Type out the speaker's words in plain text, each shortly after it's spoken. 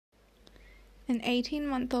An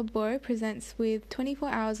 18-month-old boy presents with 24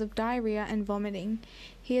 hours of diarrhea and vomiting.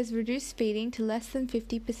 He has reduced feeding to less than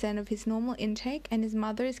 50% of his normal intake, and his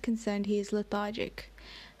mother is concerned he is lethargic.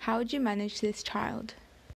 How would you manage this child?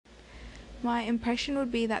 My impression would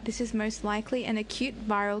be that this is most likely an acute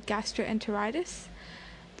viral gastroenteritis.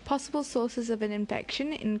 Possible sources of an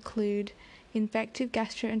infection include infective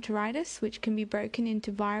gastroenteritis, which can be broken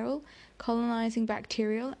into viral, colonizing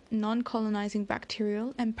bacterial, non-colonizing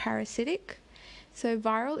bacterial, and parasitic. So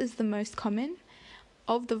viral is the most common.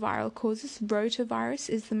 Of the viral causes, rotavirus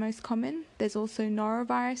is the most common. There's also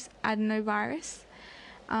norovirus, adenovirus,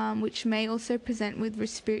 which may also present with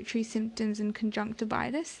respiratory symptoms and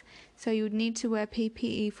conjunctivitis. So you would need to wear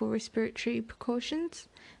PPE for respiratory precautions.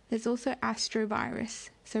 There's also astrovirus.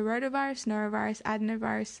 So rotavirus, norovirus,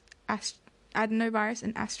 adenovirus,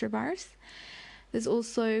 and astrovirus. There's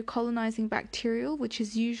also colonizing bacterial, which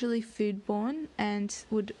is usually foodborne and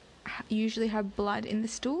would usually have blood in the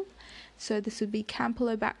stool. So this would be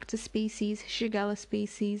Campylobacter species, Shigella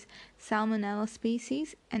species, Salmonella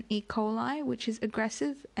species, and E. coli, which is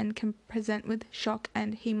aggressive and can present with shock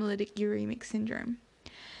and hemolytic uremic syndrome.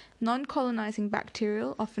 Non-colonizing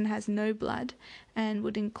bacterial often has no blood and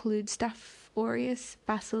would include Staph aureus,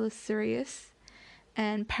 Bacillus cereus,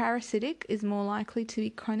 and parasitic is more likely to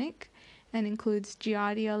be chronic and includes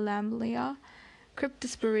Giardia lamblia,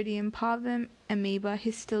 Cryptosporidium parvum, Amoeba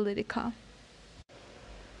histolytica.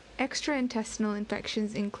 Extraintestinal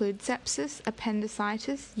infections include sepsis,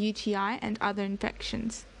 appendicitis, UTI, and other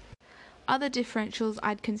infections. Other differentials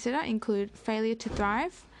I'd consider include failure to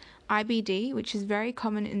thrive, IBD, which is very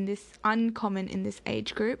uncommon in this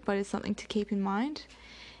age group, but is something to keep in mind.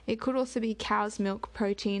 It could also be cow's milk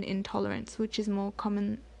protein intolerance, which is more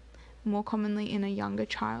commonly in a younger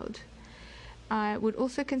child. I would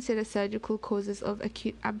also consider surgical causes of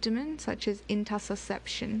acute abdomen, such as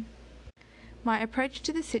intussusception. My approach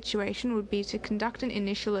to the situation would be to conduct an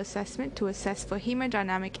initial assessment to assess for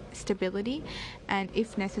hemodynamic stability and,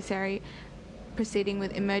 if necessary, proceeding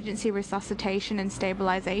with emergency resuscitation and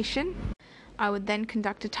stabilization. I would then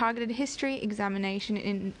conduct a targeted history,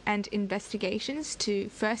 examination, and investigations to,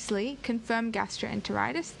 firstly, confirm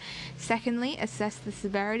gastroenteritis, secondly, assess the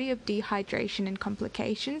severity of dehydration and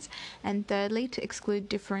complications, and thirdly, to exclude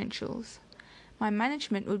differentials. My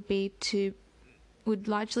management would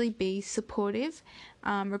largely be supportive,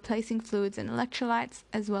 replacing fluids and electrolytes,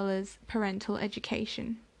 as well as parental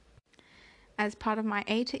education. As part of my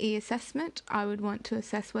A to E assessment, I would want to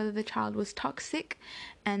assess whether the child was toxic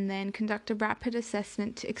and then conduct a rapid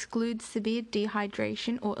assessment to exclude severe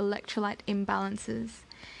dehydration or electrolyte imbalances.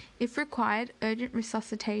 If required, urgent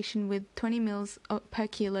resuscitation with 20 ml per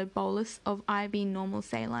kilo bolus of IV normal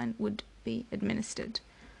saline would be administered.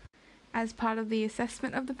 As part of the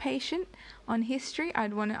assessment of the patient, on history,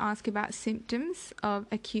 I'd want to ask about symptoms of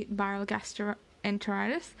acute viral gastroenteritis,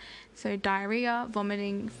 so diarrhea,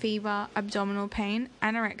 vomiting, fever, abdominal pain,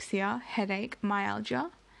 anorexia, headache, myalgia.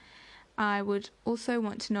 I would also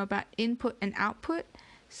want to know about input and output,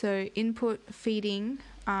 so input feeding,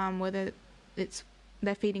 whether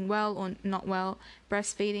they're feeding well or not well,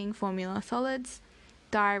 breastfeeding, formula solids,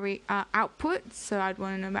 diarrhea output, so I'd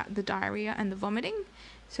want to know about the diarrhea and the vomiting.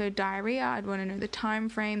 So diarrhea, I'd want to know the time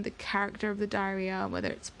frame, the character of the diarrhea, whether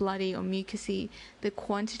it's bloody or mucousy, the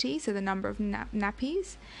quantity, so the number of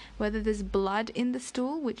nappies, whether there's blood in the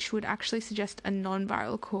stool, which would actually suggest a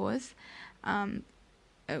non-viral cause,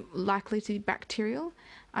 likely to be bacterial.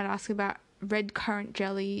 I'd ask about red currant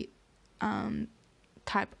jelly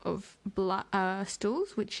type of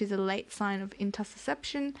stools, which is a late sign of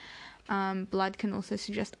intussusception. Blood can also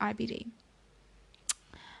suggest IBD.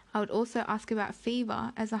 I would also ask about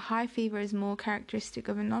fever, as a high fever is more characteristic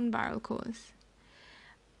of a non-viral cause.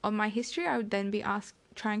 On my history, I would then be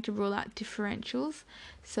trying to rule out differentials,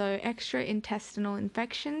 so extraintestinal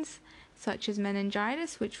infections, such as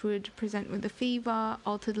meningitis, which would present with a fever,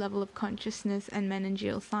 altered level of consciousness, and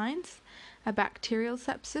meningeal signs. A bacterial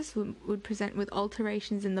sepsis would present with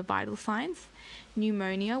alterations in the vital signs.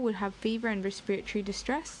 Pneumonia would have fever and respiratory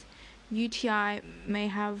distress. UTI may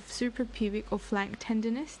have suprapubic or flank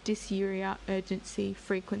tenderness, dysuria, urgency,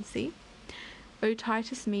 frequency.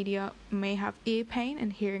 Otitis media may have ear pain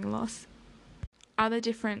and hearing loss. Other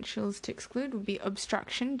differentials to exclude would be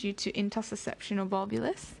obstruction due to intussusception or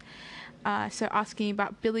volvulus. So asking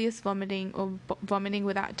about bilious vomiting or vomiting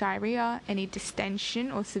without diarrhea, any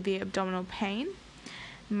distension or severe abdominal pain.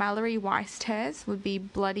 Mallory-Weiss tears would be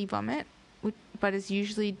bloody vomit, but is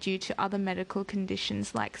usually due to other medical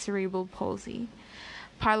conditions like cerebral palsy.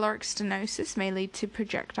 Pyloric stenosis may lead to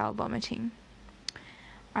projectile vomiting.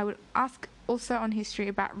 I would also on history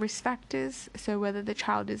about risk factors, so whether the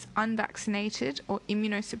child is unvaccinated or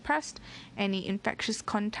immunosuppressed, any infectious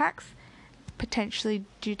contacts, potentially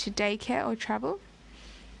due to daycare or travel.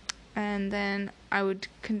 And then I would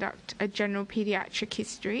conduct a general pediatric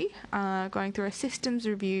history, going through a systems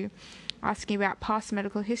review, asking about past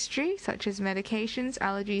medical history, such as medications,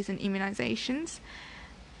 allergies, and immunizations.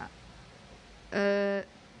 An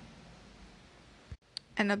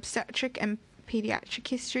obstetric and pediatric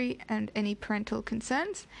history and any parental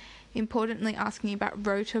concerns. Importantly, asking about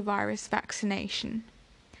rotavirus vaccination.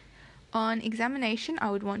 On examination,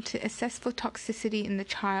 I would want to assess for toxicity in the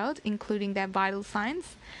child, including their vital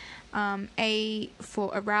signs. A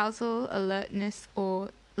for arousal, alertness,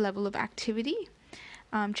 or level of activity.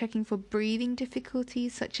 Checking for breathing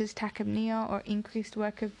difficulties such as tachypnea or increased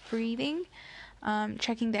work of breathing.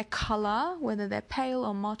 Checking their colour, whether they're pale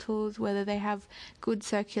or mottled, whether they have good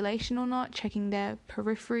circulation or not. Checking their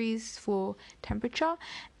peripheries for temperature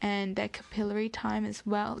and their capillary time as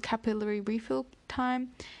well, capillary refill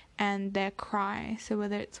time, and their cry, so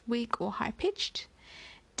whether it's weak or high-pitched.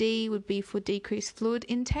 D would be for decreased fluid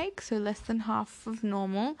intake, so less than half of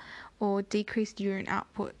normal, or decreased urine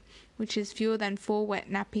output, which is fewer than 4 wet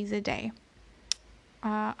nappies a day.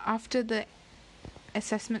 After the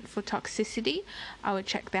assessment for toxicity, I would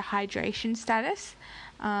check their hydration status,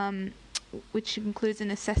 which includes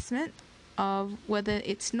an assessment of whether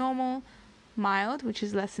it's normal, mild, which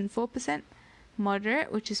is less than 4%,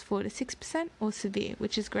 moderate, which is 4 to 6%, or severe,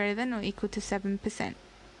 which is greater than or equal to 7%.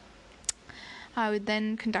 I would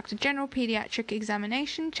then conduct a general pediatric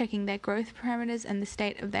examination, checking their growth parameters and the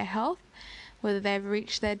state of their health, whether they've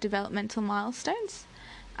reached their developmental milestones.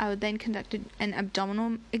 I would then conduct an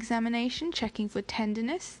abdominal examination, checking for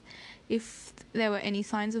tenderness. If there were any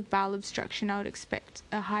signs of bowel obstruction, I would expect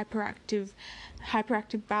a hyperactive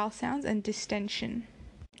bowel sounds and distension.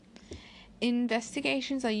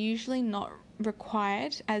 Investigations are usually not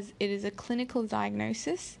required as it is a clinical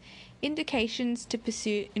diagnosis. Indications to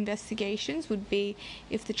pursue investigations would be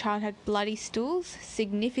if the child had bloody stools,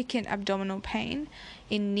 significant abdominal pain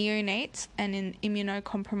in neonates and in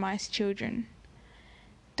immunocompromised children.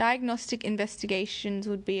 Diagnostic investigations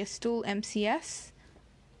would be a stool MCS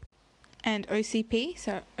and OCP,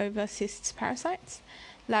 so ova, cysts, parasites.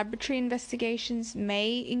 Laboratory investigations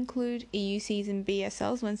may include EUCs and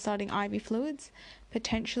BSLs when starting IV fluids,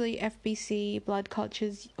 potentially FBC, blood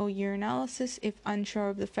cultures, or urinalysis if unsure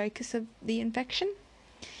of the focus of the infection.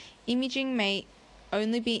 Imaging may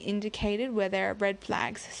only be indicated where there are red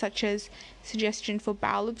flags, such as suggestion for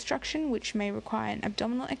bowel obstruction, which may require an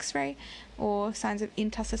abdominal x-ray, or signs of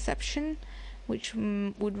intussusception, which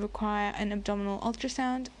would require an abdominal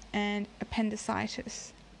ultrasound, and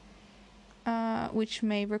appendicitis, which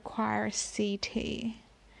may require a CT.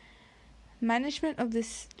 Management of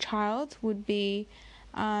this child would be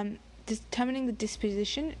determining the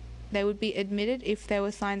disposition. They would be admitted if there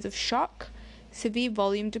were signs of shock, severe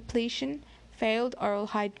volume depletion, failed oral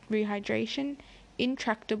rehydration,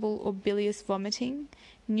 intractable or bilious vomiting,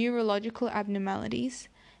 neurological abnormalities,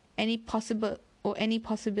 any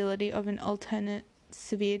possibility of an alternate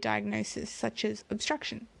severe diagnosis such as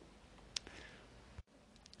obstruction.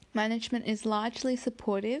 Management is largely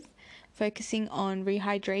supportive, focusing on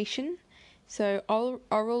rehydration. So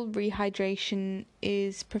oral rehydration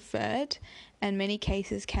is preferred, and many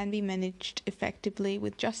cases can be managed effectively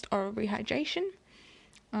with just oral rehydration.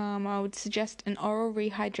 I would suggest an oral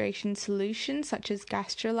rehydration solution such as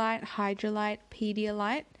Gastrolite, Hydrolyte,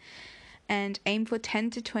 Pedialyte, and aim for 10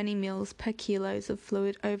 to 20 ml per kilos of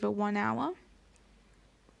fluid over 1 hour.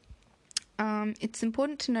 It's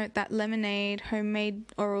important to note that lemonade, homemade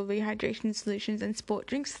oral rehydration solutions, and sport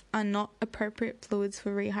drinks are not appropriate fluids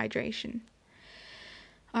for rehydration.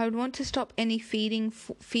 I would want to stop any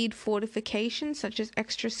feed fortification, such as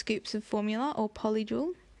extra scoops of formula or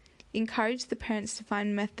Polyjewel. Encourage the parents to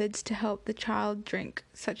find methods to help the child drink,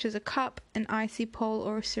 such as a cup, an icy pole,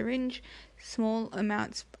 or a syringe, small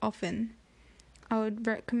amounts often. I would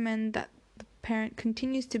recommend that the parent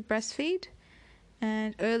continues to breastfeed,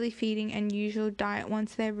 and early feeding and usual diet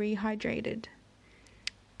once they're rehydrated.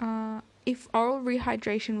 If oral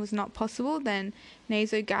rehydration was not possible, then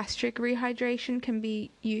nasogastric rehydration can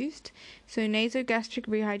be used. So nasogastric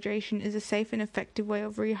rehydration is a safe and effective way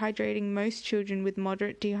of rehydrating most children with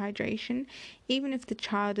moderate dehydration, even if the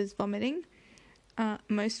child is vomiting.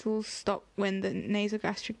 Most will stop when the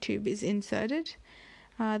nasogastric tube is inserted.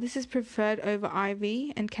 This is preferred over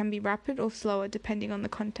IV and can be rapid or slower depending on the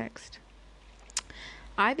context.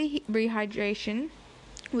 IV rehydration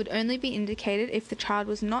would only be indicated if the child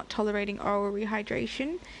was not tolerating oral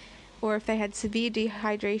rehydration, or if they had severe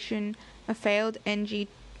dehydration, a failed NG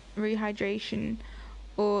rehydration,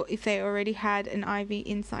 or if they already had an IV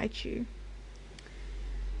in situ.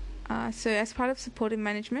 So as part of supportive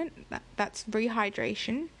management, that's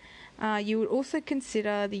rehydration. You would also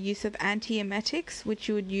consider the use of antiemetics, which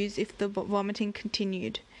you would use if the vomiting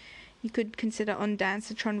continued. You could consider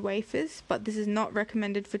ondansetron wafers, but this is not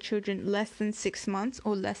recommended for children less than 6 months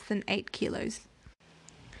or less than 8 kilos.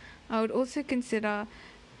 I would also consider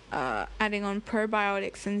adding on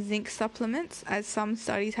probiotics and zinc supplements, as some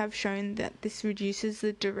studies have shown that this reduces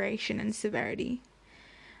the duration and severity.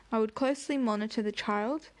 I would closely monitor the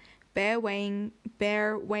child, bear weighing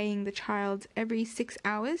the child every 6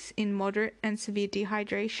 hours in moderate and severe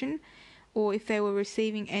dehydration, or if they were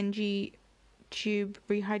receiving NG tube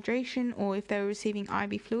rehydration, or if they were receiving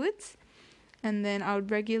IV fluids. And then I would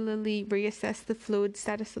regularly reassess the fluid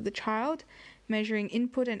status of the child, measuring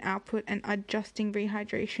input and output and adjusting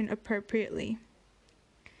rehydration appropriately.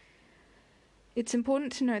 It's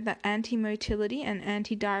important to note that anti-motility and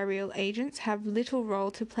anti-diarrheal agents have little role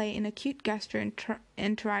to play in acute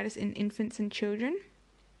gastroenteritis in infants and children.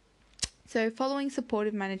 So following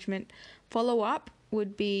supportive management, follow-up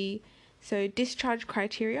would be, discharge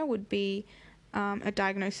criteria would be a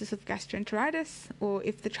diagnosis of gastroenteritis, or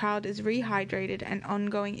if the child is rehydrated and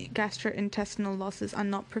ongoing gastrointestinal losses are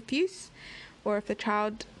not profuse, or if the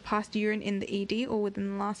child passed urine in the ED or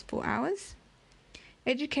within the last 4 hours.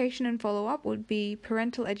 Education and follow-up would be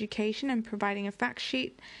parental education and providing a fact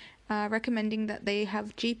sheet, recommending that they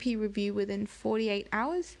have GP review within 48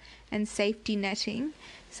 hours, and safety netting,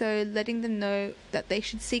 so letting them know that they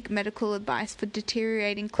should seek medical advice for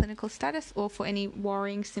deteriorating clinical status or for any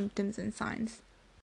worrying symptoms and signs.